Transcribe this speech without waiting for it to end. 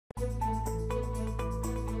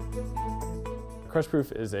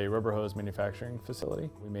Crushproof is a rubber hose manufacturing facility.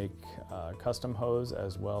 We make custom hose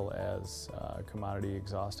as well as commodity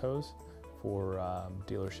exhaust hose for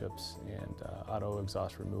dealerships and auto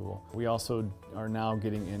exhaust removal. We also are now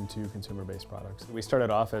getting into consumer-based products. We started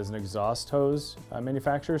off as an exhaust hose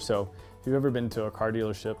manufacturer, so if you've ever been to a car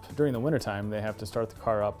dealership, during the wintertime they have to start the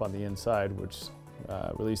car up on the inside, which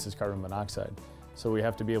releases carbon monoxide. So we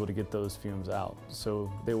have to be able to get those fumes out.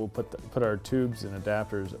 So they will put our tubes and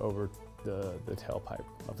adapters over the tailpipe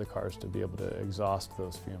of the cars to be able to exhaust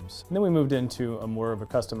those fumes. And then we moved into more of a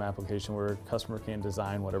custom application where a customer can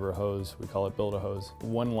design whatever hose, we call it Build-A-Hose.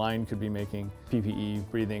 One line could be making PPE,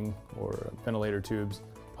 breathing, or ventilator tubes,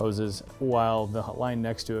 hoses, while the line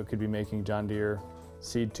next to it could be making John Deere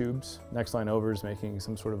seed tubes. Next line over is making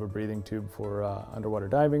some sort of a breathing tube for underwater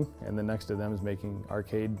diving, and then next to them is making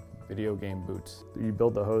arcade video game boots. You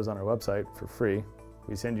build the hose on our website for free.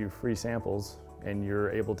 We send you free samples and you're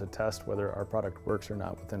able to test whether our product works or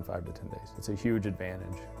not within 5 to 10 days. It's a huge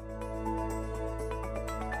advantage.